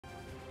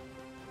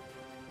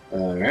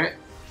Alright.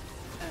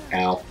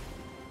 Ow.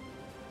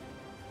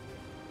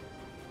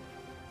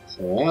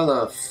 So how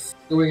the f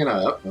are we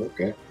gonna up?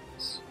 Okay.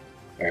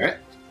 Alright.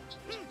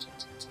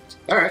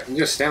 Alright, and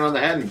just stand on the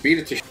head and beat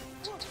it to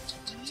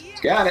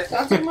Got it.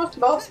 That's the most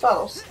boss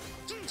battles.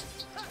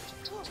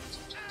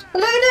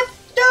 Look at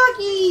the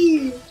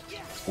doggy!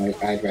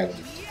 I'd rather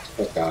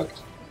what dog?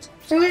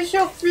 It was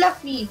so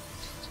fluffy.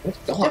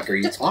 What dog are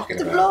you talking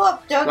The about? blow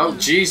up doggy. Oh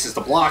Jesus,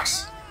 the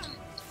blocks!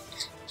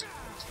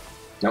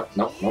 Nope,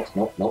 nope, nope,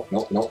 nope, nope,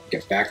 nope, nope.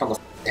 Get back on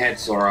the head,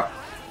 Sora.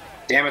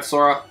 Damn it,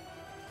 Sora.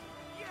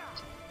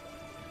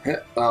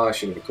 Oh, I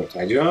should have equipped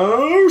Hydro.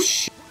 Oh,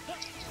 shit.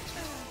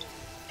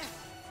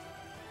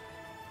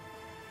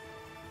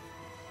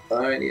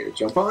 I need to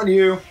jump on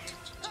you.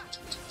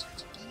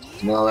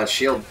 No, that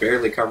shield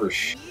barely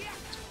covers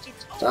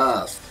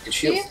the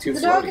shield's too the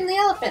dog floaty. and the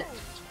elephant.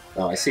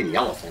 Oh, I see the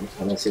elephant.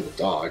 I don't see the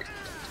dog.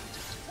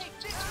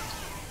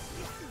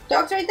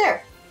 Dog's right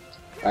there.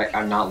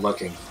 I'm not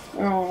looking.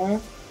 Oh,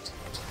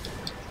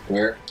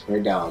 Where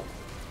dog?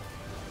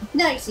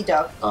 nicey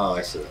dog. Oh,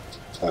 I see it.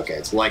 Okay,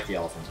 it's like the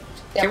elephant.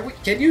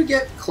 Yep. Can you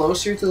get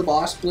closer to the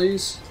boss,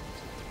 please?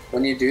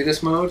 When you do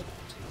this mode?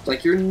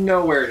 Like, you're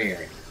nowhere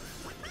near it.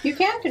 You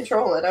can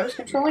control it. I was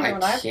controlling it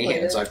when I played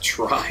can't. it. I've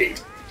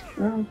tried.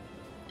 Mm.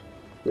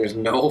 There's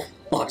no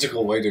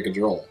logical way to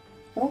control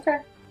it. Okay.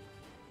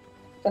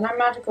 Then I'm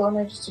magical and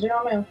I just did it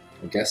on my own.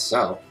 I guess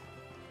so.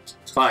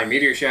 It's fine.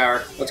 Meteor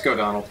shower. Let's go,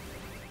 Donald.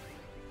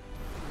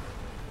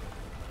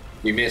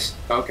 You missed.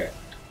 Okay.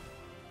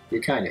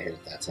 You kind of hit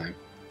it that time.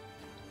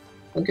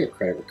 I'll give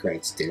credit where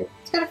credit's due.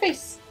 It's got a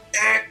face.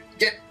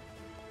 Get.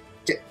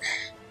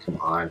 Come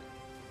on.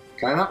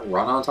 Can I not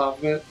run on top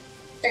of it?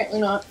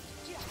 Apparently not.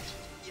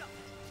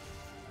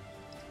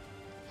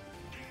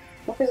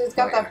 Because it's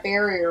got that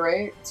barrier,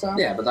 right? So.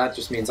 Yeah, but that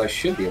just means I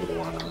should be able to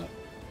run on it.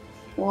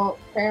 Well,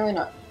 apparently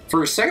not.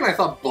 For a second, I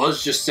thought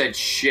Buzz just said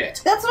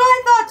shit. That's what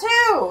I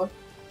thought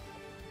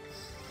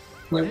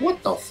too! Like,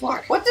 what the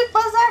fuck? What did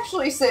Buzz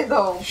actually say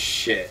though?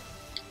 Shit.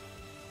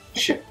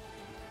 Shit.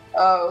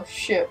 Oh,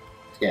 shit.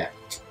 Yeah.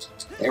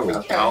 There we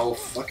Okay. go.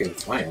 Fucking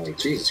finally.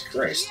 Jesus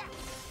Christ.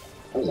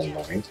 That was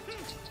annoying.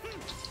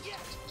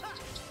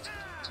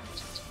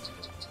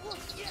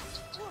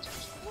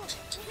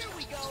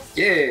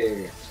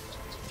 Yeah.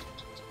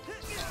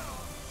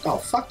 Oh,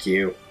 fuck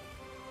you.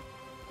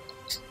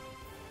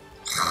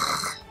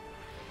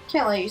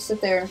 Can't let you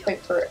sit there and fight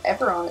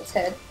forever on its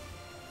head.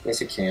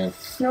 Yes, it can.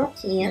 No, And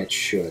can't. it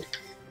should.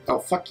 Oh,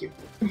 fuck you.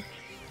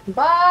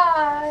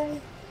 Bye!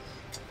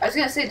 I was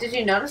gonna say, did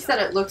you notice that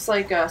it looks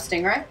like a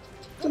stingray?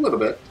 A little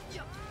bit.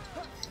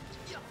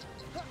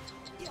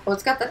 Well,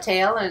 it's got the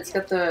tail and it's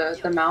got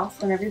the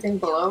mouth and everything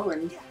below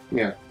and...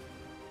 Yeah.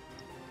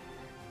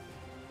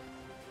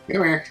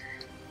 Come here.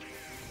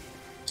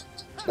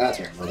 That's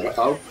right.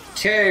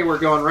 Okay, we're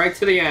going right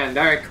to the end.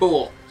 Alright,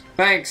 cool.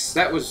 Thanks.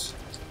 That was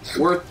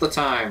worth the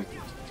time.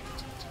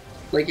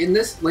 Like, in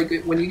this, like,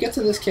 when you get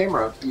to this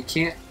camera, you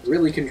can't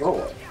really control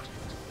it.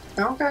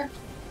 Okay.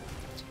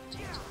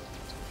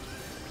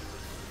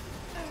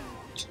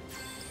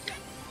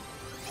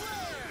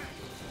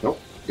 Nope.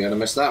 Gotta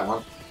miss that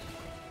one.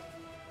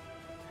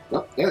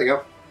 Oh, there they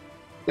go.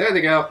 There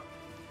they go.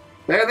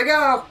 There they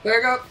go. There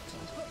they go.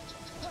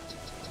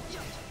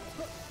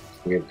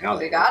 Weird, now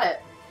We got it.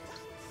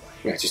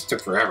 Yeah, it just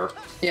took forever.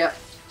 Yeah.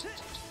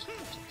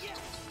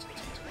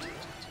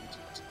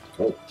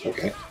 Oh,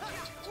 okay.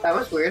 That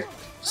was weird.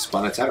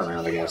 Spun its head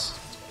around, I guess.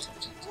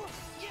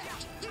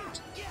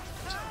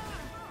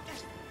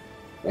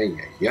 Ay,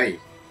 ay, ay.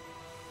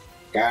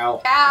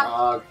 Cow. Cow.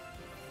 Dog.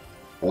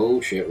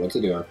 Oh shit, what's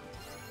it doing?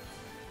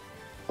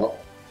 Oh.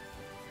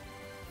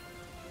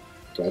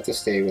 Do I have to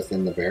stay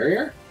within the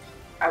barrier?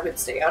 I would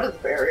stay out of the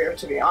barrier,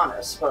 to be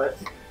honest, but...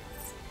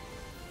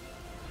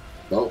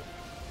 Oh.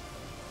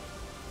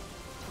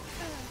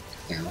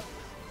 Yeah.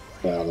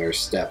 Well, there's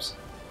steps.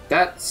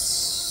 That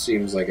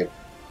seems like a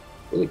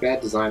really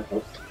bad design.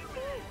 Oh.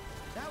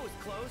 That was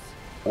close.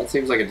 That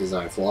seems like a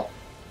design flaw.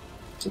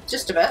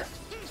 Just a bit.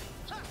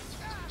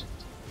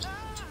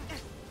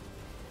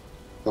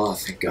 Oh,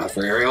 thank God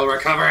for aerial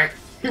recovery.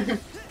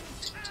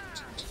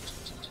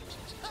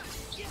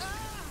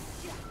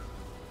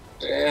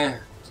 Eh.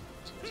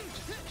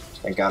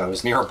 Thank God I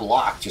was near a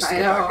block just to I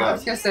get know, back I up.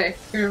 was gonna say,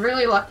 you're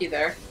really lucky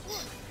there.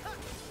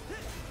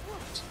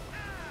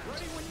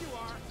 Ready when you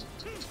are.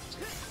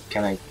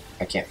 Can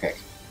I can't pick.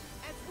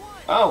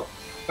 Oh,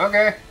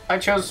 okay. I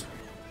chose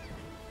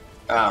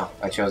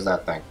I chose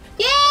that thing.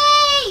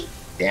 Yay!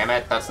 Damn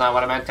it, that's not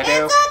what I meant to do.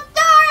 It's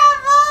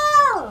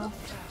adorable!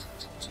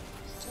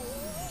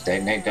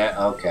 Detonate that.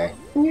 Okay.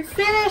 You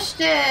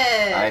finished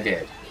it! I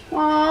did.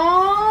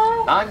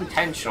 Aww. Not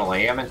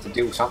intentionally. I meant to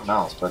do something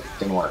else, but it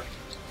didn't work.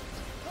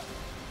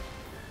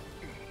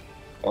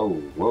 Oh,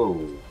 whoa.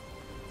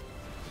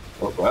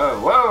 Whoa, whoa,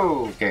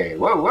 whoa. Okay,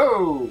 whoa,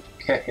 whoa.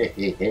 Hey,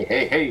 hey, hey,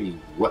 hey, hey.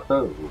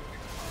 Whoa.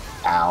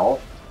 Ow.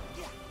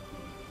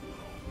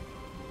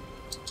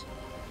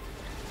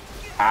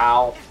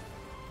 Ow.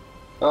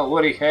 Oh,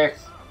 Woody, hey.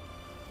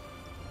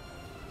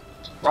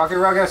 Rocky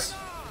Ruckus. Go,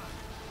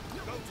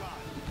 Tom.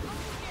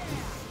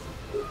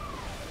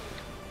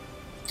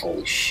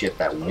 Holy shit,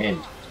 that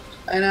wind.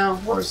 I know.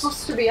 We're Where's-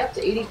 supposed to be up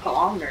to 80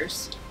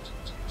 kilometers.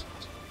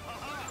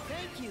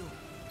 Thank you.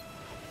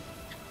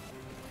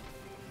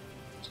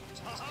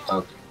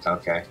 Oh,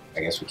 okay. I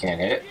guess we can't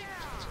hit it.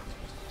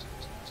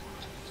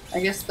 I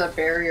guess the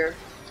barrier.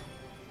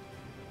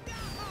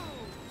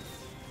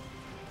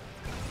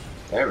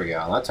 There we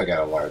go. That took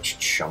out a large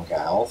chunk of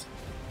health.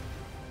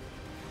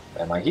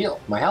 And my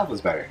health is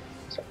better.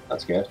 So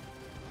that's good.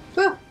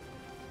 Whew.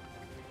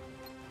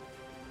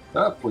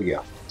 Up we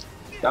go.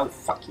 Oh,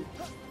 fuck you.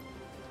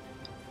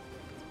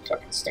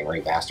 Fucking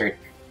stingray bastard.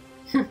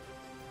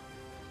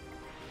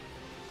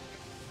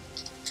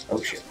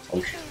 Oh shit.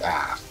 Oh shit.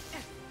 Ah.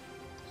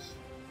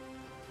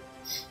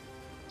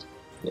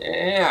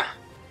 Yeah.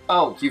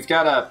 Oh, you've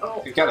got a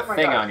Oh, you've got oh a my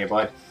thing God. on you,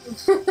 bud.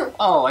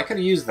 Oh, I could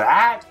have used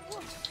that.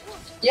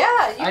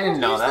 Yeah, you I didn't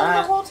know used them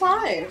that. the whole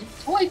time.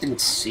 Oh, I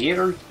didn't see it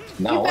or You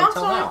no bounced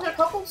until on it now. a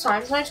couple of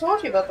times, and I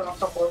told you about them a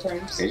couple of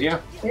times. Did you?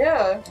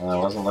 Yeah, I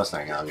wasn't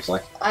listening, obviously.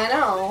 I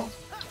know.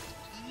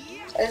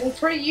 I'm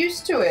pretty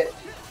used to it.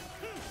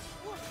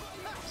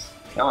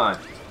 Come on.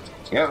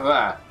 Give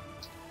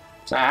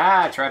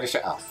Ah, try to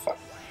shut. Oh, fuck.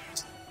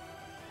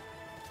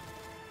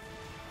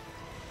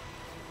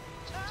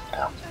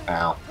 Ow.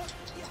 Ow.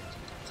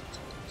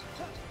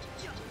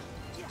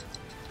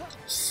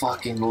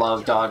 Fucking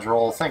love dodge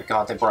roll. Thank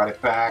God they brought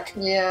it back.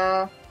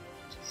 Yeah.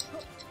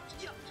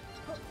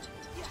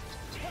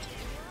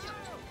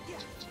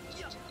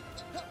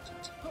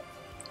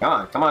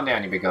 Come on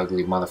down, you big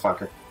ugly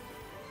motherfucker.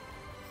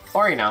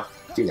 Or, you know,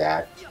 do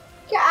that.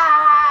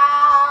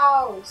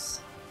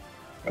 Cows!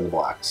 Where are the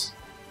blocks?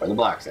 Where are the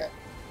blocks at?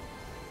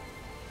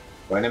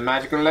 Where the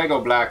magical Lego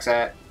blocks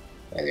at?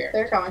 Right there.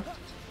 They're coming.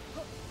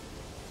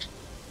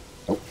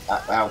 Oh,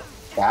 ow.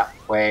 That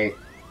way.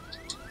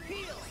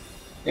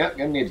 Yep,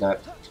 gonna need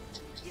that.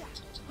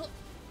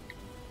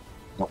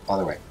 No,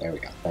 other way. There we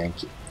go.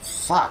 Thank you.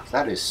 Fuck,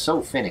 that is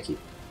so finicky.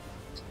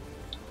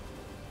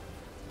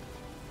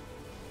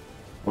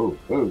 Ooh,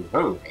 ooh,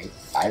 ooh. Hey,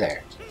 hi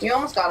there. You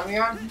almost got him.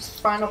 You're on his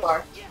final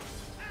bar.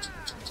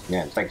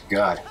 Yeah, thank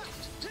God.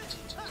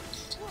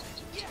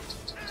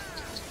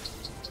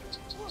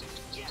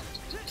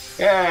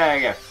 Yeah,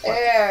 yeah.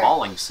 There.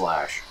 Falling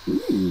slash.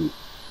 Ooh.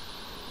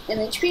 And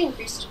HP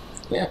increased.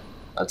 Yeah,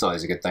 that's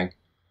always a good thing.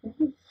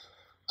 Mhm.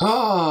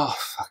 Oh,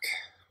 fuck.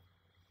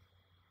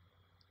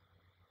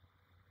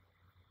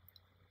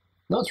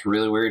 You know what's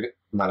really weird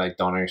that I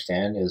don't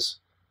understand is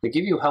they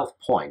give you health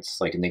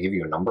points, like, and they give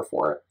you a number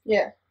for it,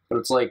 Yeah, but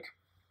it's like,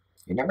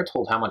 you're never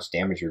told how much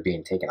damage you're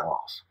being taken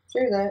off.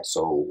 true that.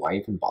 So why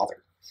even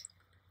bother?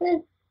 Eh,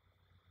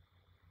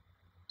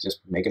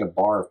 Just make it a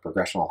bar of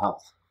progressional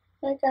health.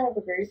 I kind of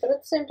agree, but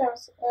at the same time,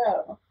 I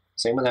don't know.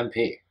 Same with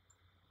MP.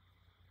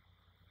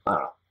 I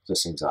don't know.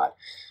 Just seems odd.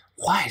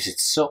 Why is it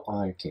so...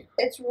 Oh, okay.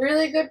 It's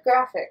really good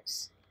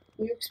graphics.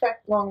 You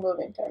expect long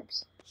loading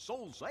times.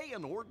 So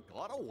Xehanort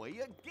got away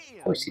again.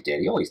 Of course he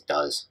did. He always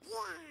does.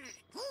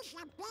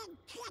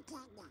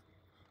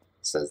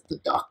 Says the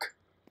duck.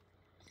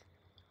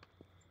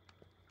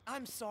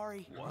 I'm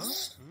sorry.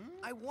 What?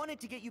 I wanted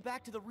to get you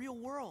back to the real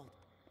world.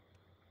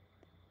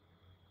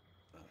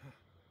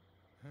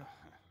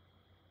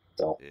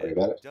 Don't worry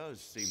about it. does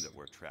seem that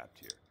we're trapped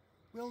here.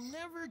 We'll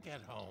never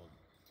get home.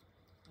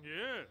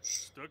 Yeah,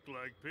 stuck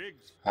like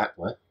pigs.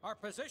 What? Our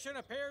position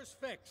appears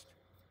fixed.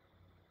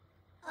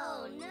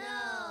 Oh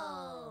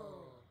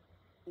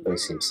no! They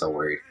seem so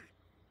worried.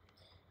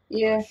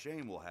 Yeah.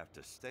 Shame we'll have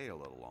to stay a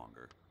little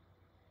longer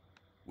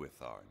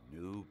with our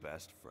new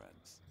best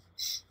friends.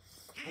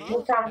 We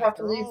kind of have to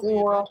After leave all the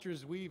world.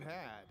 adventures we've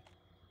had,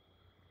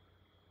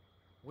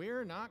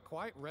 we're not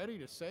quite ready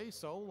to say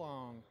so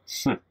long.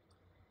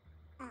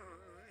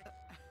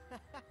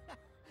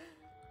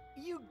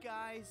 You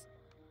guys.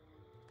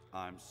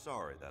 I'm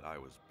sorry that I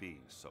was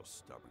being so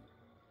stubborn.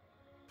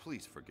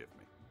 Please forgive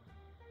me.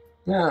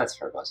 No, that's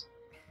fair, Buzz.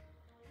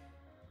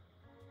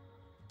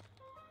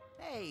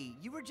 Hey,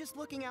 you were just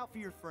looking out for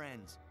your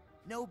friends.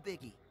 No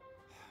biggie.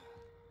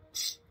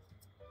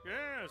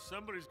 Yeah,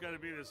 somebody's got to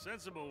be the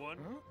sensible one.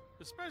 Huh?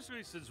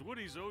 Especially since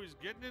Woody's always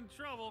getting in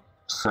trouble.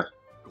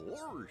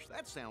 Gorge,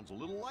 that sounds a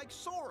little like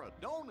Sora,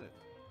 don't it?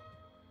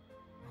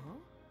 Huh?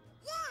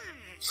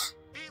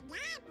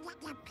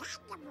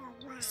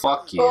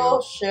 Fuck you.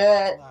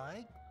 Bullshit.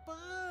 Like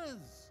Buzz.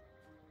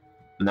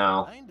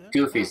 No. Kinda.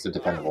 Goofy's the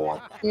dependable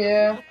one.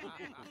 Yeah.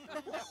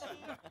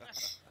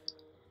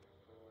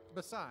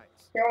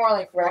 Besides, You're more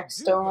like if we Rex,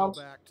 do go Donald.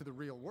 back to the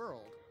real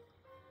world,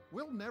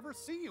 we'll never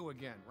see you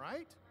again,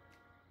 right?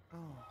 Oh.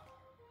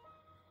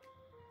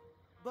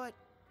 But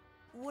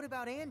what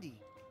about Andy?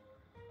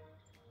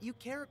 You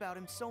care about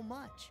him so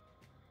much.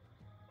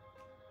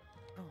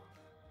 Oh.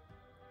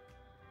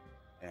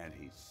 And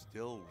he's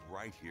still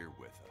right here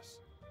with us.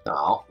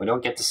 No, we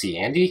don't get to see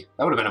Andy?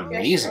 That would have been Yeah,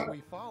 If amazing.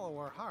 we follow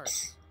our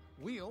hearts,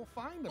 we'll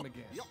find them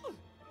again.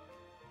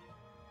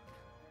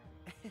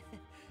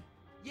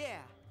 Yeah.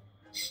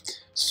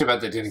 It's too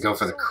bad they didn't go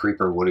for the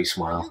creeper Woody Are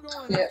smile. you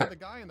going Yeah. after the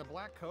guy in the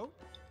black coat?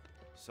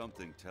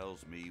 Something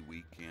tells me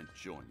we can't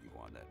join you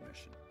on that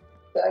mission.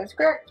 That is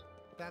correct.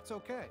 That's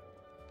okay.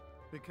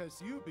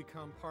 because you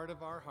become part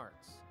of our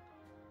hearts.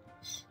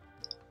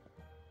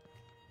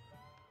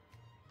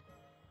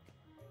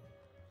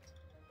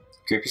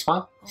 Creepy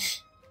smile?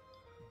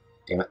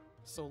 Damn it.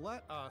 So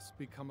let us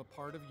become a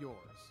part of yours.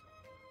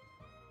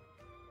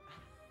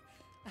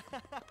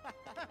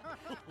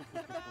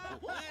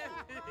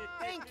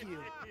 Thank you.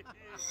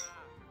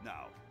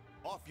 Now,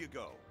 off you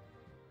go.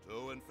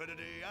 To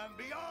infinity and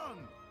beyond!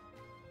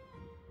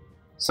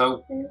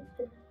 So,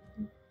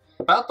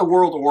 about the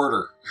world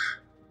order.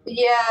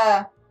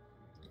 Yeah.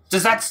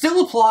 Does that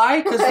still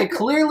apply? Because they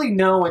clearly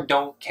know and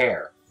don't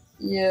care.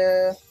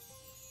 Yeah.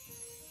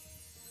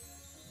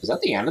 Is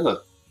that the end of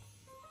the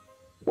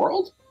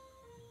world?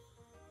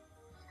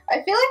 I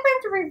feel like we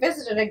have to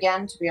revisit it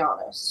again, to be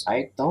honest.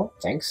 I don't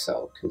think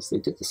so, because they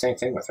did the same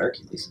thing with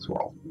Hercules'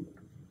 world.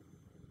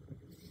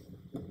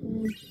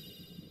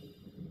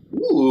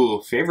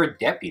 Ooh, favorite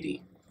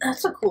deputy.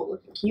 That's a cool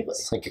looking keyblade.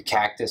 It's like a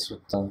cactus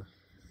with the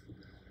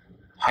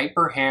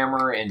hyper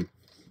hammer and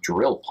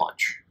drill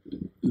punch.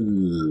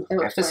 Ooh, It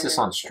looks emphasis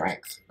very on nice.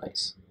 strength.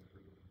 Nice.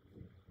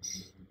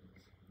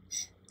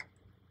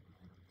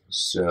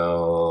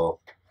 So,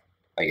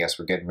 I guess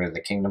we're getting rid of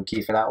the kingdom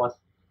key for that one.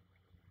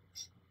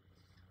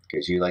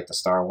 Because you like the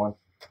star one.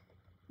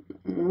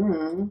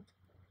 Mm-hmm.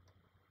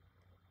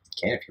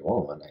 Can if you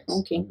want one. Nice.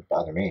 Okay. Doesn't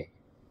bother me.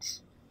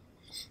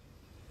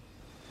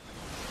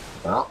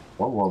 Well,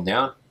 one world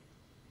down.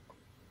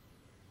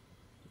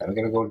 Now we're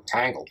gonna go to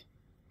Tangled.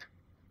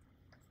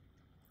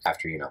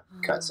 After, you know,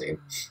 cutscene.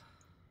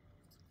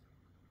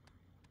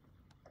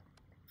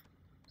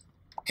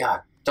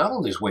 God,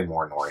 Donald is way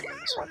more annoying in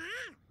this one.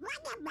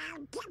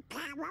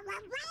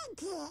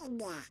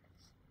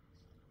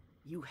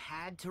 You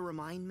had to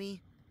remind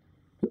me?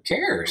 Who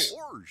cares?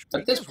 Gorge,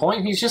 At this because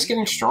point, we he's just don't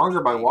getting need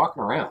stronger by them.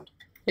 walking around.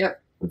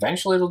 Yep.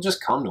 Eventually, it'll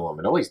just come to him.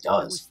 It always I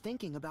was does.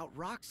 thinking about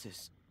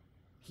Roxas.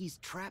 He's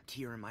trapped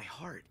here in my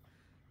heart.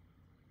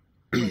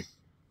 But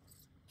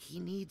he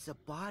needs a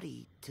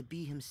body to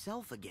be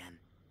himself again.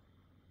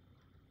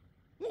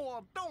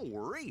 Well, don't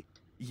worry.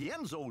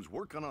 Yenzo's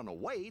working on a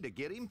way to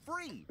get him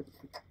free.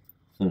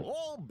 Hmm.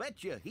 I'll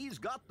bet you he's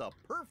got the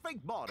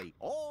perfect body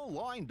all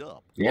lined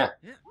up. Yeah.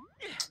 You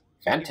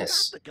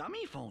Ventus. got the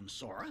gummy phone,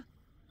 Sora.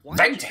 Why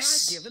don't you try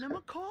Ventus. giving him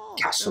a call?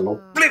 Castle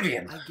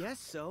Oblivion. I guess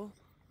so.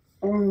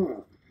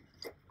 Mm.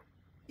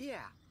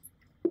 Yeah.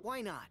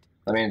 Why not?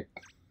 I mean,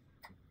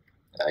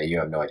 you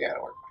have no idea how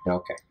to work.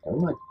 Okay, never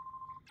mind.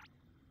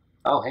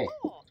 Oh, hey.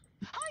 Oh,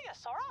 hiya,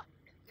 Sora.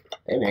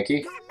 Hey, Mickey.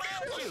 Your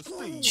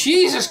Majesty!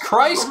 Jesus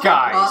Christ, Oh my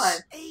guys!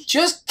 God. Hey,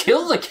 Just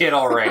kill the kid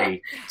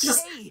already.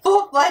 Just hey,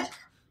 full blood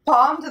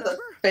palm to the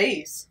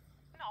face.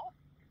 No,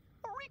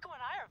 Rico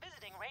and I are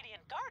visiting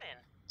Radiant Garden.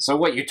 So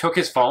what, you took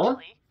his phone?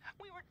 Actually,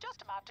 we were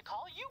just about to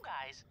call you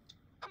guys,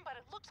 but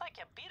it looks like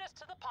you beat us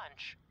to the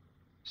punch.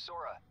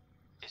 Sora,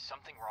 is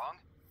something wrong?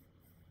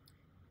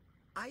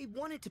 I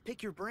wanted to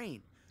pick your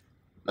brain.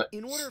 Uh.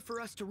 In order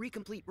for us to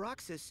recomplete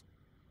Roxas,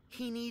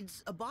 he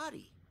needs a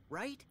body,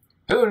 right?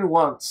 Who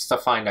wants to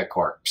find a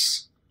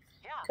corpse?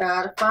 Yeah.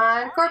 Gotta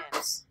find a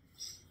corpse.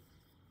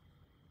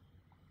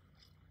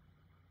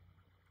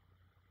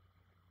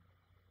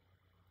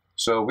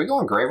 So we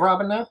going grave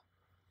robbing now?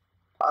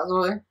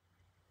 Possibly.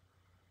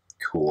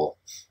 Cool.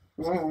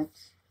 Mm.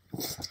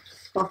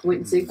 We'll have to wait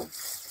and see.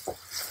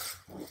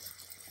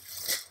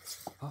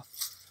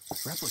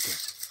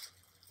 Replicas.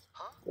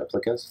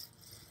 Replicas?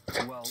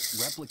 Well,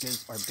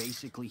 replicas are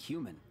basically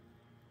human.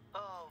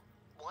 Oh,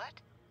 what?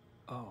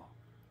 Oh,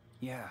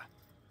 yeah.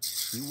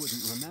 You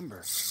wouldn't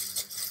remember.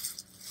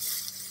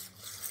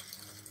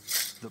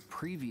 The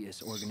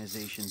previous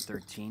Organization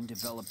 13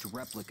 developed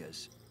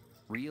replicas,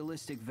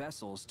 realistic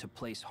vessels to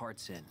place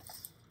hearts in.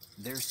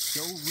 They're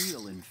so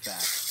real, in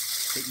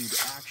fact, that you'd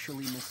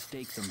actually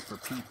mistake them for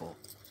people.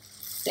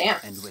 Damn.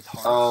 And with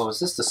hearts, Oh, is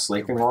this the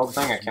Sleeping the World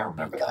thing? I replicas can't will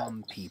remember that.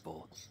 become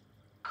people.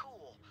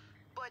 Cool.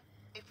 But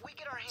if we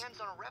get our hands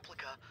on a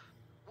replica,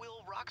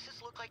 will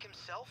Roxas look like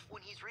himself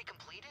when he's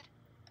recompleted?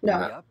 No.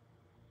 Yep.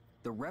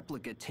 The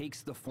replica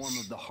takes the form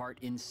of the heart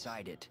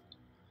inside it.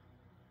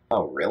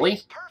 Oh,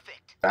 really?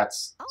 Perfect.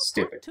 That's I'll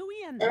stupid. talk to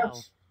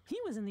Ienzo. He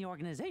was in the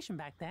organization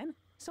back then,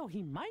 so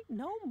he might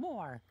know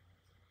more.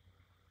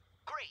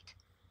 Great.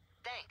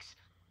 Thanks.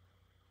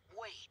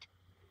 Wait.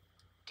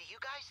 Do you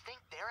guys think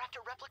they're after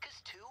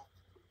replicas too?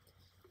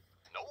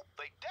 Nope,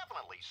 they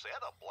definitely said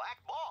a black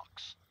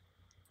box.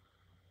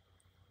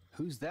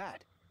 Who's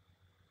that?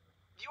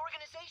 The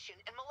organization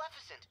and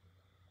Maleficent.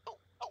 Oh.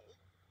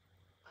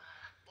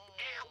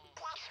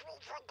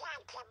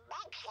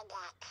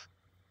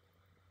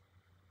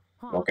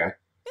 Huh. Okay.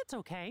 It's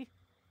okay.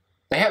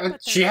 They haven't.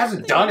 But She there's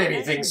hasn't something done you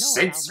guys anything know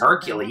since about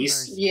what the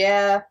Hercules. numbers-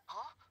 Yeah.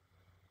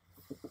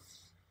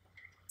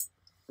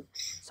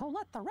 So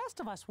let the rest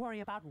of us worry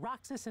about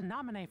Roxas and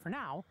Naminé for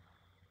now.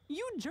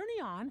 You journey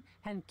on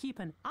and keep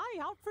an eye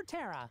out for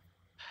Terra.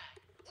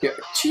 Yeah,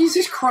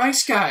 Jesus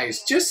Christ,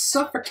 guys! Just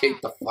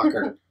suffocate the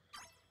fucker.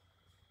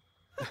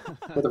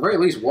 At the very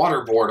least,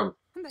 waterboard him.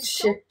 They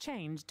Shit. don't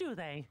change, do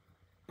they?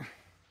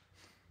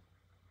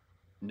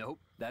 Nope,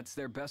 that's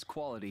their best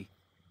quality.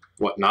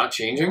 What, not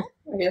changing?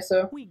 I guess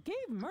so. We gave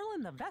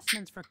Merlin the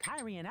vestments for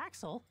Kyrie and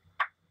Axel.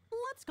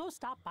 Let's go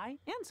stop by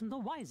Ansem the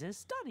Wise's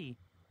study.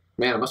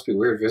 Man, it must be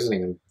weird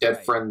visiting a dead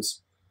Right.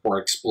 friends or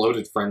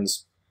exploded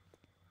friends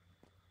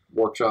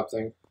workshop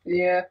thing.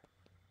 Yeah.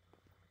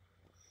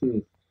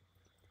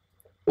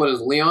 What,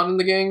 is Leon and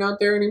the gang not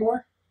there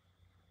anymore?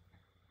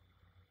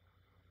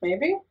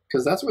 Maybe?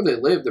 Because that's where they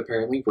lived,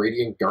 apparently.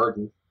 Radiant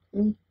Garden.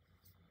 Mm.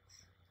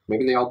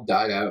 Maybe they all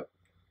died out.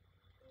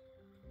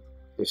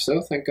 If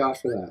so, thank God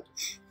for that.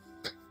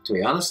 To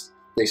be honest,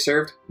 they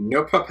served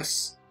no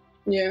purpose.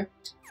 Yeah.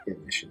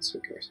 In missions, who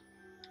cares?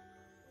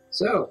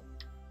 So,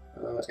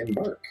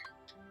 embark.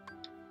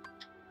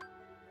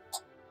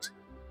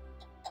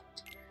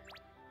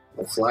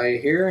 We'll fly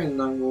here and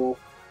then we'll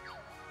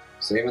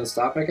save and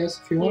stop, I guess,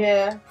 if you want.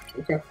 Yeah.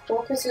 Okay.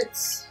 Well, because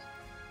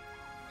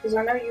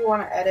I know you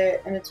want to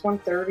edit, and it's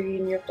 1:30,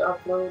 and you have to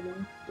upload.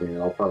 And,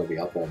 Yeah, I'll probably be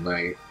up all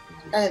night.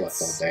 And And it's-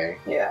 slept all day.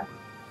 yeah.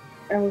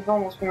 And we've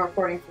almost been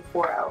recording for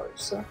 4 hours,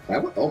 so.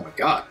 Oh my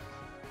god.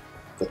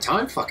 The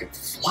time fucking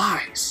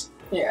flies.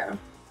 Yeah.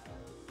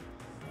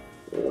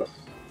 Ugh.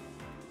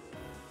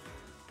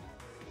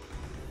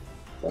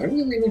 Why are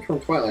we leaving from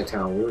Twilight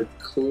Town? We were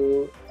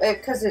cool.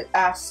 Because it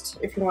asked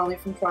if you want to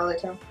leave from Twilight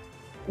Town.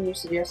 And you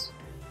said yes.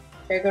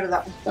 Okay, go to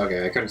that one.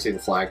 Okay, I couldn't see the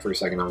flag for a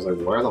second. I was like,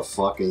 where the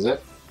fuck is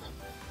it?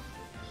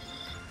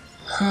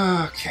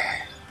 Okay.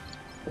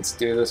 Let's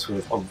do this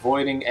with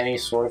avoiding any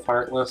sort of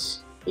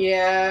Heartless.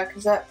 Yeah,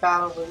 because that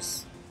battle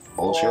was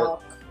Bullshit.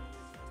 fuck.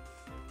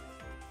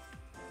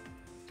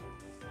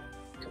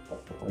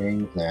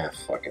 Ring? Nah,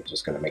 fuck it.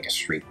 Just gonna make a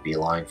straight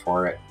beeline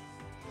for it.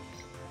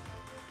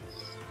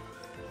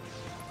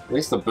 At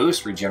least the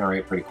boosts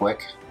regenerate pretty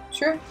quick.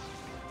 Sure.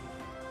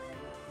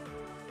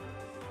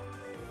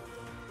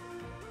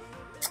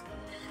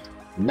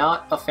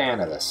 Not a fan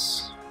of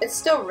this. It's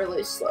still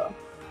really slow.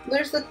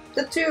 There's the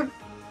tube.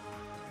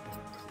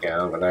 Yeah,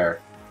 over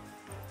there.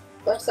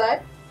 Left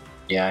side?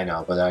 Yeah, I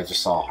know, but I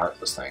just saw a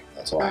Heartless thing.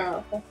 That's why.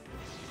 Oh, okay.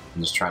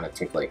 I'm just trying to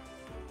take, like,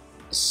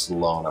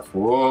 slow enough.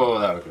 Whoa,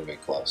 that was gonna be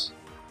close.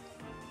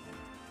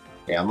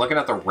 Yeah, I'm looking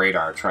at the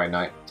radar, trying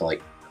not to,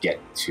 like, get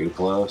too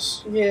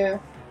close. Yeah.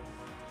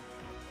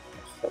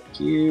 Fuck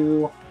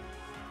you.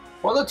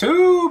 For the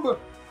tube!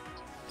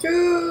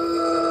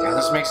 Tube! Yeah,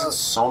 this makes it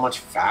so much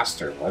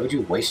faster. Why would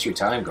you waste your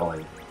time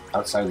going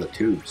outside of the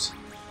tubes?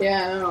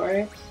 Yeah, I know,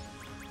 right?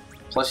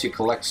 Plus, you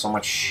collect so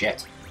much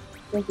shit.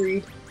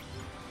 Agreed.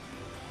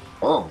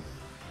 Boom.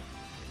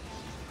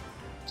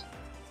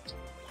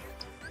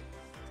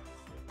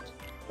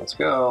 Let's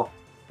go.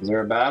 Is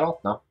there a battle?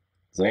 No.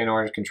 Zane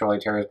orders to control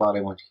Terra's body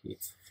when he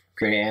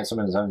created Ansem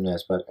in his own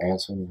nest, but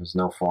Ansem was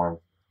no form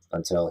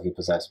until he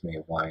possessed me.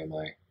 Why am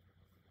I?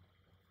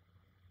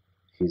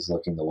 He's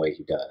looking the way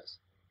he does.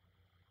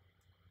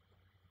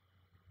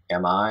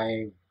 Am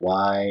I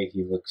why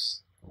he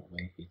looks the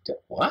way he does?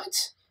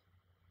 What?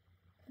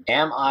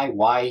 Am I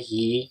why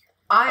he?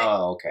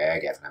 Oh, okay, I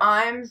get it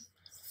now.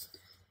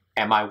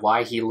 Am I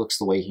why he looks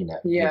the way he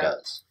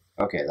does?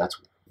 Okay, that's.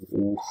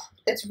 Oof.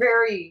 It's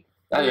very.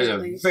 That is a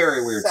weirdly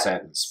very weird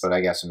sentence, but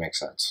I guess it makes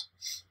sense.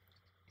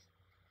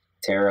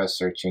 Terra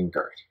searching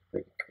Gert.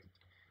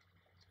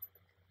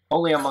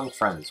 Only among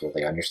friends will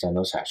they understand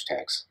those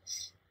hashtags.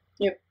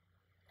 Yep.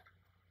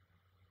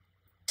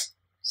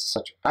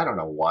 I don't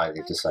know why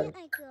they decided.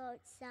 I go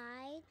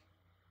outside?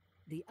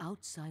 The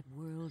outside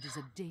world is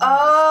a dangerous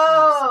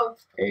Oh!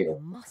 There you place. go. You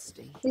must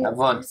stay Have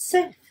fun.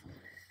 Safe.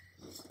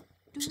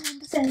 Do you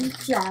understand?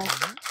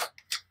 Yes.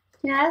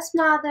 Yes,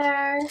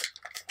 Mother.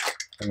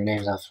 And your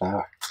name's not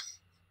Flower.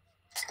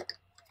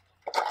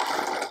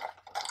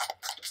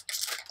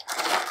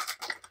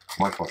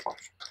 Watch.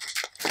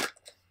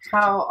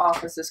 How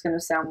off is this going to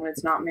sound when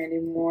it's not Mandy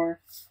Moore?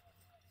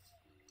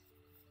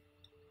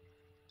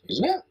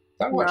 Isn't it?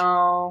 That much.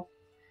 No.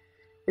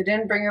 They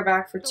didn't bring her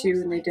back for Those 2,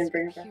 and they lights didn't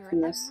bring her back appear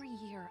from this.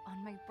 every year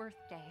on my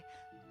birthday.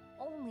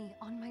 Only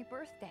on my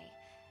birthday.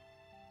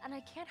 And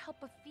I can't help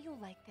but feel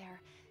like they're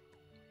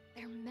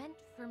meant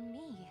for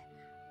me.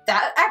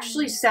 That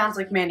actually sounds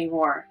like Mandy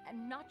Moore.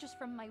 And not just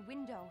from my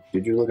window.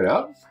 Did you look it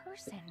up? In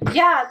person.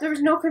 Yeah, there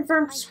was no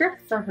confirmed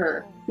script for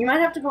her. You might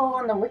have to go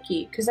on the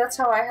wiki, because that's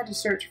how I had to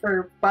search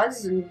for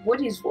Buzz and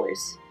Woody's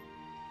voice.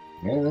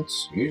 Yeah,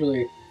 that's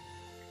usually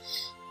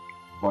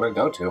what I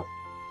go to.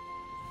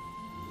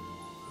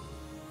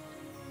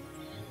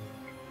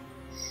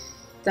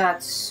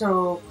 That's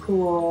so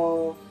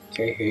cool.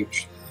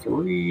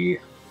 KH3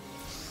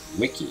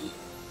 Wiki.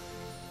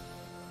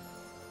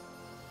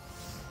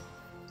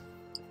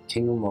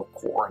 Kingdom of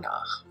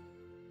Corna.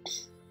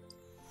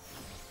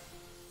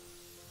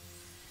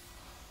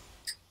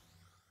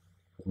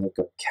 Look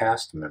up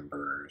cast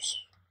members.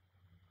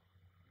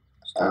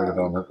 Story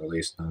development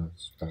release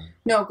notes.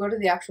 No, go to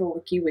the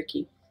actual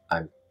wiki.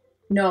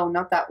 No,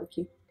 not that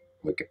wiki.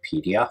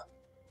 Wikipedia.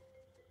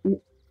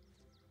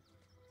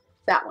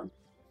 That one.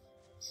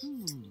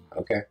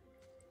 Okay.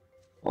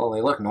 Well,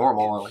 they look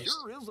normal at least.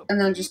 And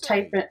then just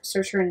type it,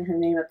 search her and her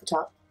name at the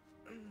top.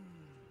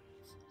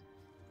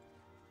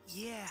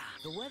 Yeah,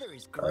 the weather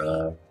is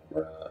great.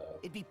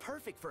 It'd be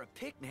perfect for a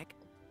picnic.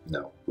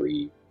 No,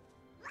 You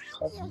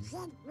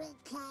think we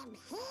came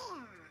here?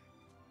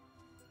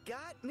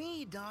 Got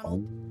me,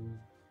 Donald.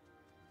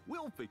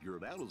 We'll figure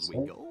it out as we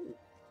go.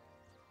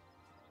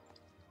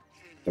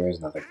 There is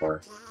nothing for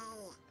her.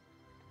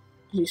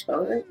 Did you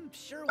spell it right?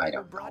 Sure, I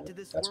don't know.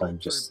 That's why I'm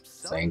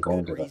just saying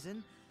going to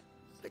the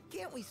but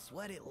can't we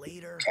sweat it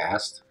later?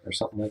 cast or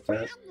something like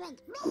that.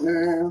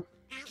 No.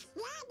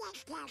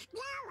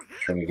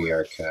 Trinity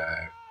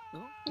Archive.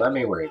 Let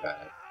me worry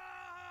about it.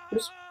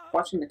 Just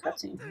watching the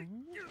cutscene.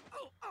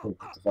 What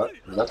the fuck?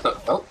 Is that the...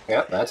 Oh,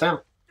 yeah, that's him.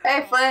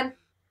 Hey, Flynn.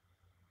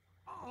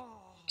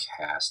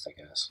 Cast, I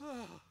guess.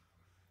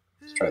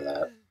 Let's try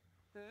that.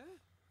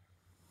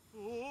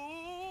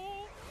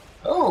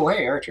 Oh,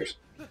 hey, archers.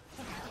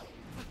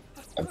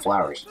 And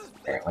flowers,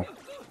 apparently.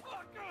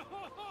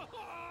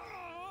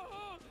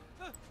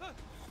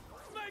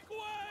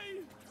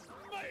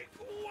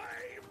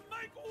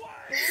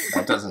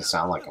 That doesn't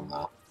sound like him,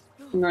 though.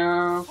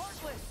 No.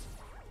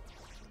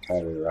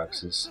 Kyrie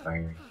Roxas,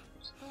 Iron.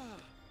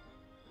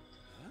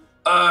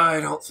 I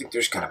don't think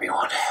there's gonna be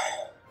one.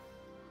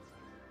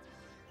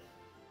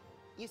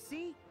 You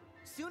see,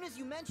 soon as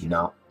you mention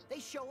No. they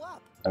show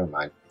up. Never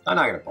mind. I'm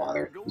not gonna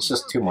bother. It's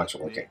just too much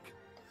looking.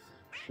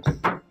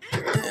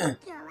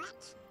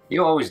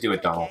 You always do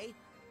it, Donald. Okay,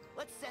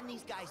 let's send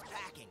these guys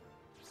packing.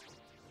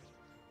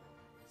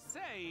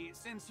 Say,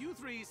 since you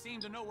three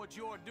seem to know what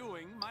you're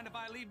doing, mind if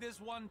I leave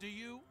this one to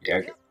you?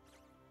 Yeah. Yep.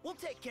 We'll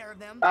take care of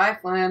them. Bye,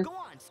 Flynn. Go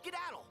on,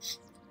 skedaddle.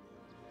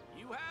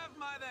 You have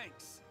my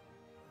thanks.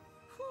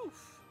 Whew.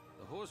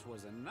 The horse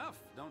was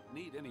enough. Don't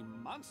need any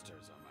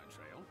monsters on my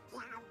trail.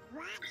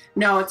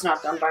 No, it's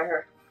not done by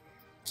her.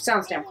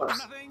 Sounds damn close.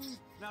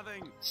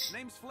 Nothing.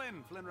 Name's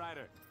Flynn, Flynn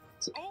Rider.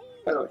 Oh,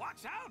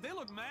 watch out, they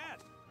look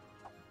mad.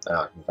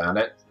 Oh, you found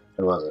it?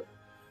 Who was it?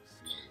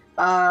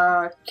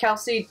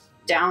 Kelsey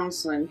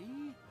Downsland,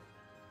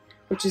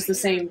 which is the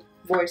same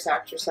voice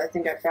actress I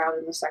think I found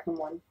in the second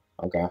one.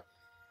 Okay.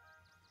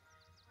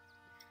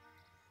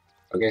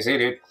 Okay, see you,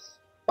 dude.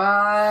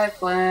 Bye,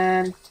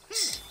 Flynn.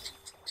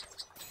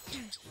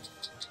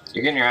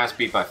 You're getting your ass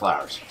beat by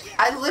flowers.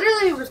 I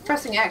literally was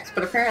pressing X,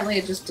 but apparently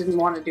it just didn't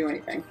want to do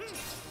anything.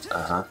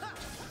 Uh-huh.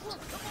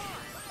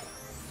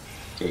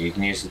 Okay, you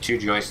can use the 2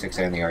 joysticks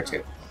and the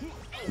R2.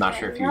 Not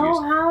sure if you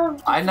used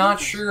it. I'm not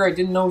sure. I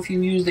didn't know if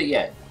you used it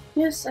yet.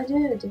 Yes, I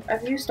did.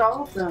 I've used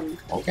all of them.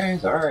 Okay,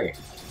 sorry.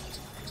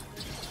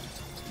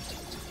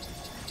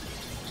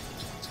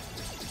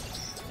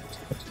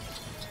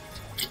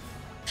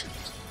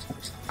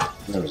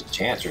 There was a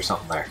chance or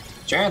something there.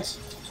 Chance!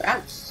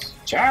 Chance!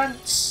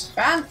 Chance!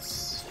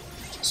 Chance!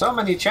 So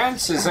many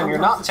chances and you're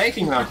not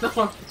taking them. I don't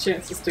know what the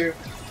chances do.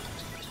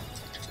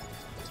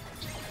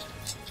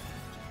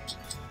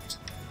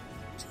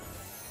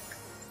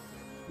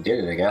 You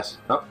did it, I guess.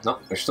 Oh, no,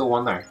 there's still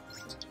one there.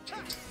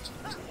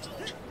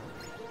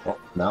 Oh,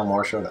 now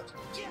more showed up.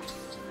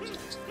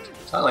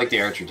 I like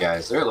the archer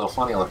guys. They're a little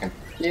funny looking.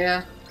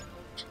 Yeah.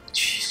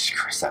 Jesus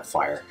Christ, that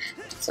fire.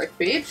 It's like,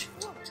 bitch.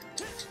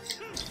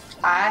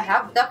 I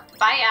have the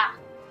fire.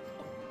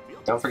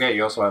 Don't forget,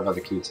 you also have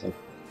other keys. Huh?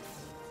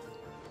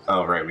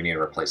 Oh, right, we need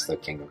to replace the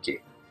kingdom key.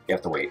 You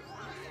have to wait.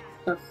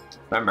 Huh.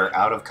 Remember,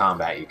 out of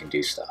combat, you can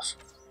do stuff.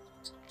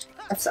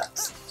 That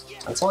sucks.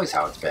 That's always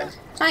how it's been.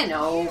 I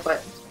know,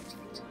 but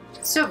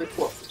it'd still be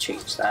cool to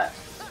change that.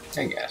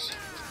 I guess.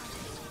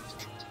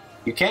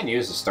 You can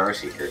use the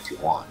Starseeker if you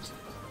want.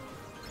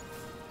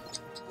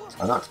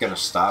 I'm not gonna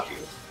stop you.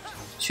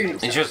 Shooting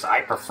it's just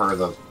I prefer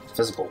the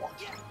physical one.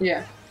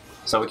 Yeah.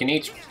 So we can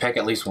each pick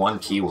at least one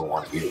key we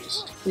want to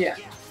use. Yeah.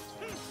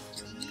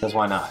 Because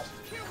why not?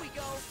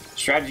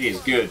 Strategy is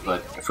good,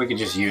 but if we could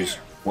just use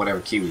whatever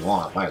key we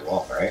want, might as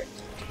well, right?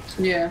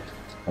 Yeah.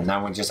 And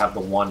then we just have the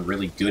one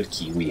really good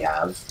key we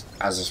have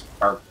as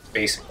our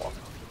basic one.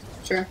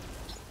 Sure.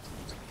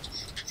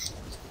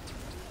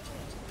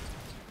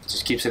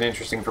 Just keeps it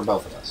interesting for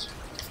both of us.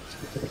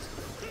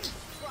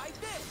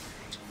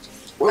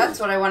 That's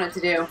what I wanted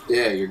to do.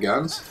 Yeah, your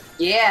guns?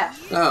 Yeah.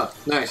 Oh,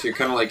 nice. You're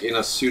kind of like in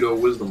a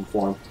pseudo-wisdom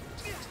form.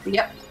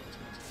 Yep.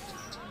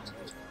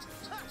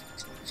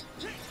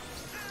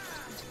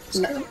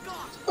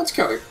 That's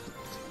kind of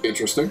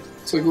interesting.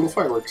 It's like little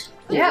fireworks.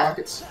 Little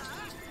rockets.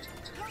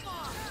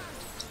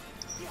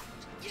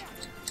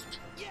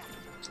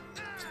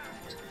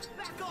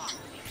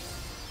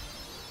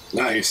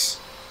 Nice.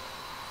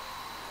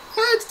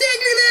 Oh, it's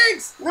dangly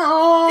legs!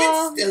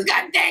 No. It's still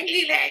got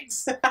dangly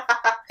legs!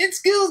 It's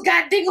still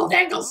got dingle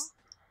dangles!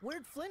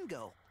 Where'd Flynn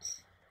go?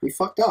 He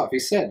fucked off, he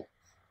said.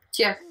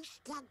 Yeah.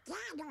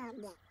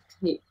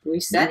 We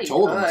said You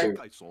told him could.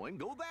 to. I saw him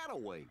go that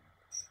away.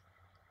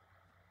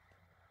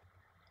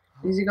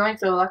 Is he going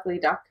for the luckily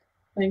duck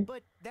thing?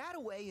 But that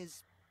away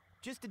is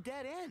just a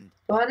dead end.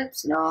 But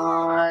it's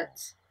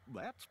not.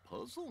 That's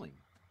puzzling.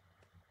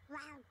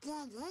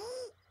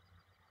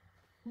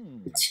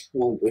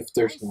 Well, if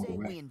there's I no say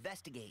we way.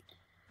 investigate.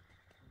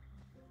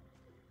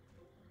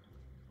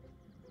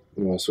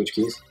 You want to switch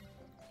keys?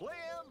 Flynn,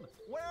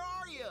 where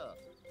are you?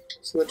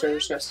 So the treasure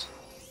chest.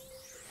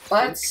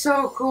 That's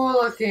so cool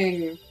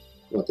looking.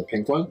 What, the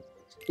pink one?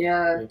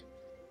 Yeah.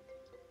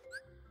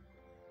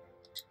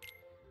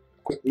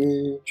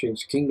 Equipment,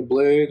 change the king to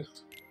blade.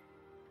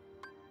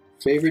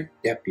 Favorite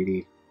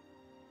deputy.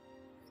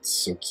 It's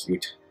so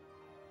cute.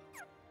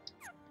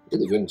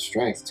 Really good in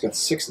strength. It's got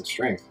 6 in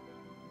strength.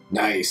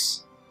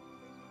 Nice.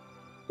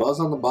 Buzz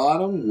on the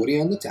bottom,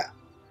 Woody on the top.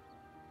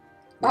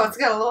 Oh, it's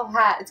got a little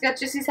hat. It's got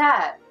Jesse's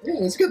hat. Yeah,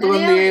 it's got the one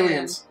of the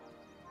aliens.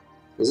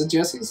 Is it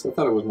Jesse's? I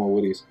thought it was more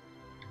Woody's.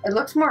 It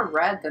looks more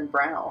red than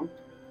brown.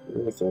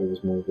 I thought it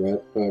was more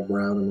red,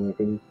 brown in my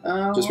opinion.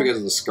 Oh. Just because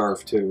of the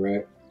scarf too,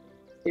 right?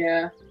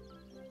 Yeah.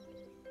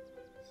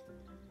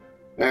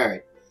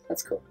 Alright.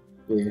 That's cool.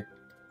 Yeah.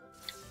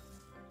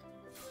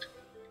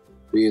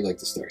 Really like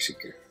the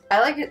Starseeker. I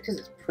like it because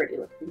it's pretty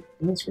looking.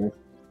 That's right.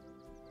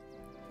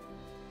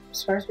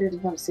 As far as we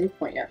haven't found a save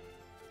point yet.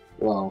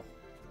 Well,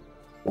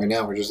 right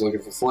now we're just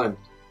looking for Flynn.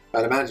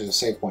 I'd imagine a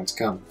save point's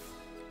come.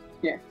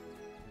 Yeah.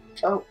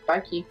 Oh,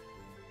 Bikey.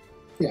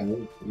 Yeah,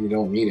 you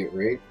don't need it,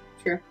 right?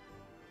 Sure.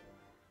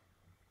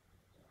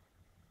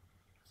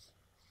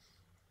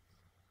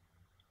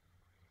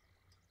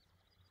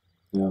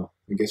 No.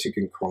 I guess you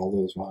can crawl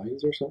those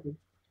vines or something?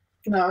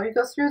 No, you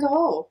go through the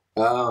hole.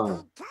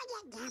 Oh.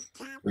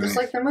 Just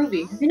like the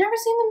movie. Have you never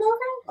seen the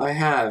movie? I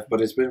have,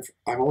 but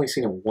I've only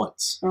seen it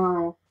once.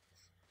 Oh.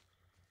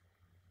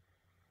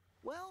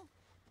 Well,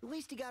 at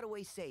least he got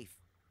away safe,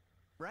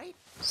 right?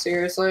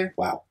 Seriously?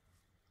 Wow.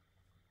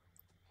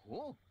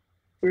 Cool.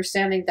 We were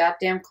standing that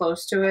damn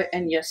close to it,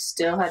 and you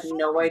still had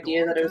no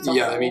idea that it was a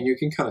Yeah, hole. I mean, you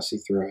can kind of see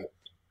through it.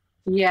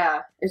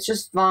 Yeah, it's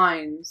just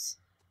vines.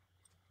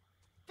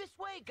 This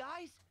way,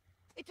 guys.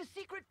 It's a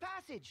secret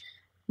passage.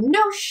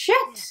 No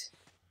shit!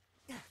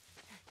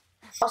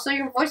 Also,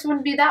 your voice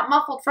wouldn't be that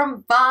muffled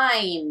from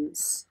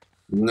vines.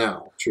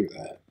 No, true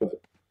that,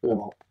 but, you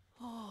know.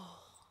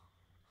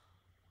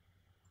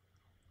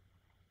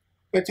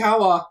 Hey,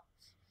 Tower!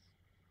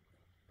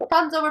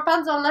 Rapunzel,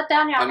 Rapunzel, let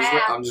down your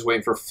hat. I'm just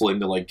waiting for Flynn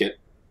to, like, get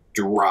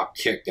drop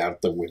kicked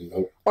out the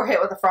window. Or hit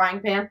with a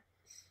frying pan.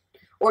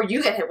 Or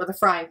you get hit with a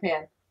frying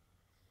pan.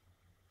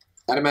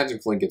 I'd imagine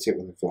Flynn gets hit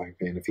with a frying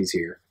pan if he's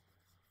here.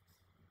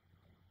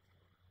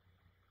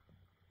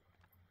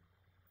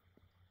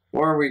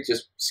 Or we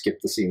just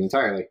skip the scene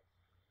entirely.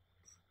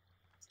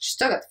 She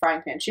still got the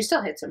frying pan. She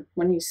still hits him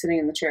when he's sitting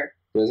in the chair.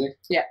 Does he?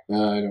 Yeah. I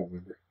don't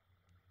remember.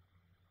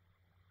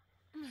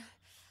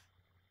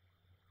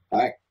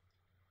 Hi.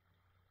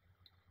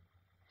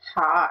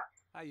 Hi.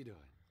 How you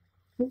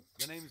doing?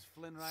 The name's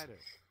Flynn Rider.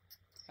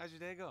 How's your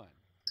day going?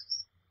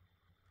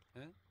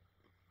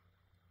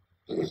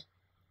 Huh?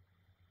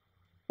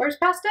 Where's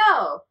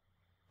Pastel?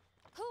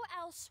 Who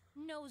else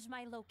knows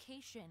my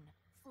location,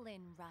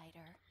 Flynn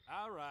Rider?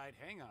 All right,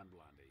 hang on,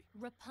 Blondie.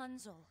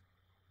 Rapunzel.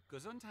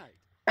 Gesundheit.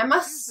 I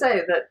must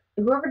say that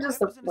whoever does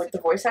the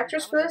voice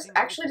actors for this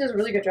actually does a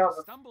really good job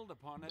of.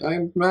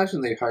 I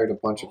imagine they hired a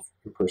bunch of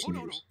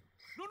impersonators.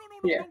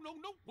 Yeah.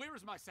 No. Where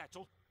is my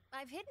satchel?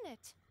 I've hidden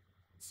it.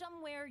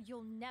 Somewhere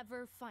you'll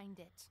never find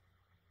it.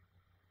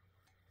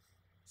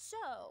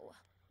 So,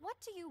 what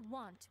do you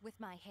want with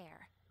my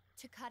hair?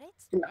 To cut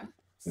it? No.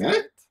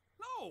 Yeah?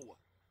 No!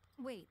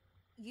 Wait,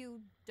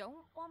 you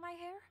don't want my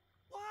hair?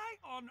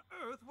 Why on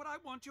earth would I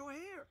want your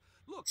hair?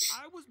 Look,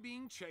 I was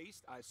being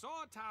chased. I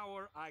saw a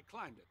tower. I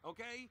climbed it.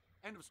 Okay?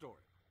 End of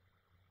story.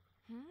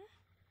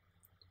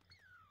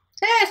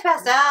 There's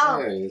Pastel!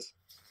 There he is.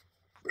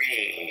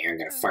 I'm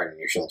gonna fart on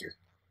your shoulder.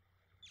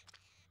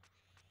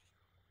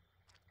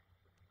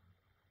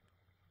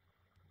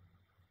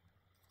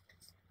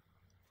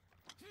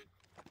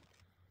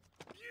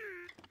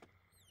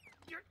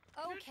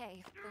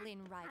 Okay,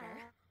 Flynn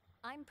Rider.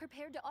 I'm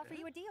prepared to offer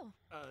you a deal.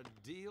 A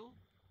deal?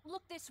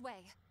 Look this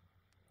way.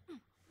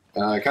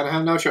 I kind of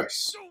have no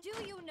choice.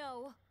 Do you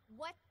know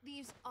what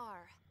these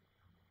are?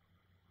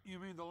 You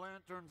mean the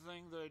lantern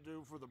thing they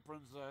do for the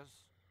princess?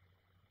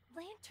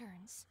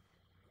 Lanterns?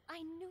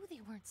 I knew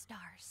they weren't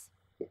stars.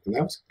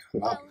 That was kind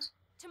of Well, obvious.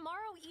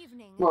 tomorrow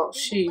evening, Well, they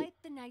she will light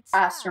the night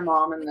asked her sky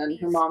mom, and with then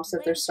her these mom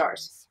said they're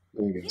stars.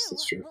 I guess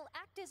that's true. will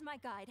act as my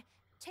guide,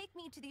 take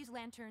me to these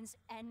lanterns,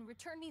 and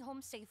return me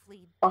home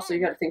safely. Also, you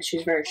Then, gotta think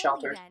she's very only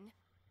sheltered. Then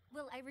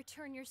will I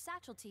return your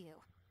satchel to you?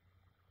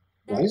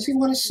 Why does he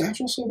want his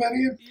satchel so bad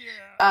again?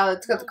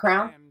 It's got the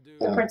crown.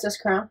 The princess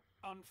crown.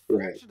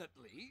 Right.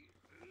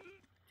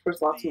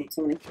 There's lots of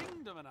so many.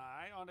 Kingdom and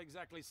I aren't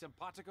exactly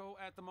simpatico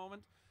at the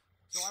moment,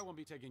 so I won't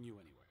be taking you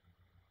anywhere.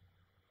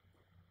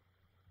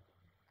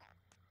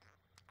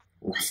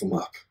 Rough him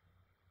up.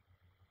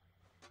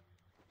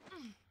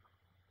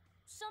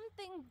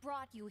 Something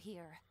brought you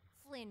here,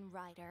 Flynn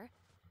Rider.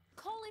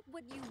 Call it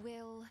what you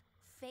will,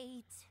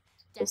 fate,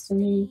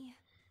 Destiny. destiny.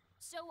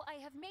 So I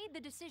have made the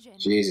decision.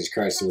 Jesus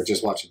Christ, we're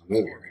just watching the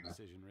movie right now.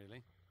 Decision,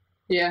 really?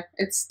 Yeah,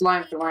 it's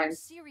line for line. I'm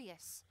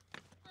serious.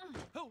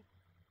 Oh.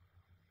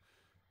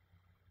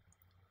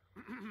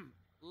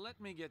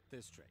 Let me get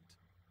this straight.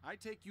 I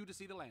take you to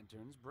see the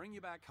lanterns, bring you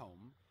back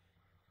home,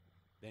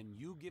 then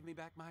you give me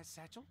back my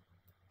satchel?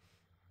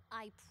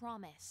 I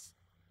promise.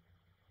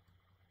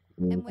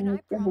 And when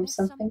I promise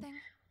something,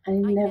 I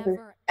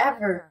never,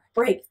 ever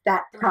break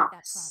that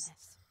promise.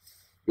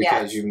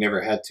 Because you've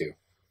never had to.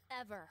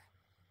 Ever.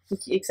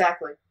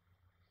 Exactly.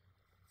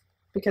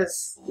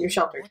 Because you're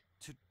sheltered. What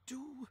to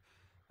do?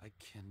 I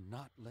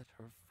cannot let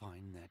her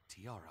find that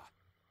tiara.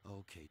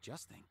 Okay,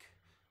 just think.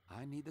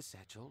 I need the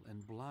satchel,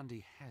 and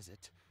Blondie has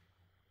it.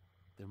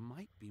 There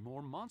might be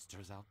more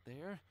monsters out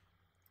there.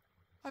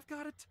 I've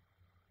got it.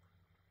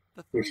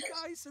 The 3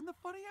 guys in the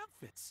funny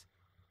outfits.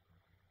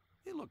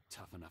 They look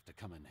tough enough to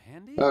come in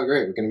handy. Oh,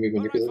 great. We're going to be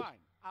manipulated. Fine.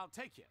 I'll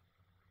take you.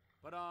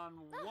 But on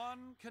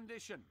one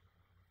condition.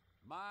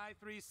 My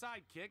 3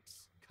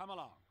 sidekicks come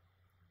along.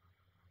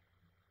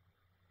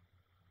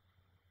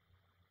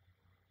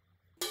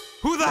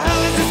 Who the hell?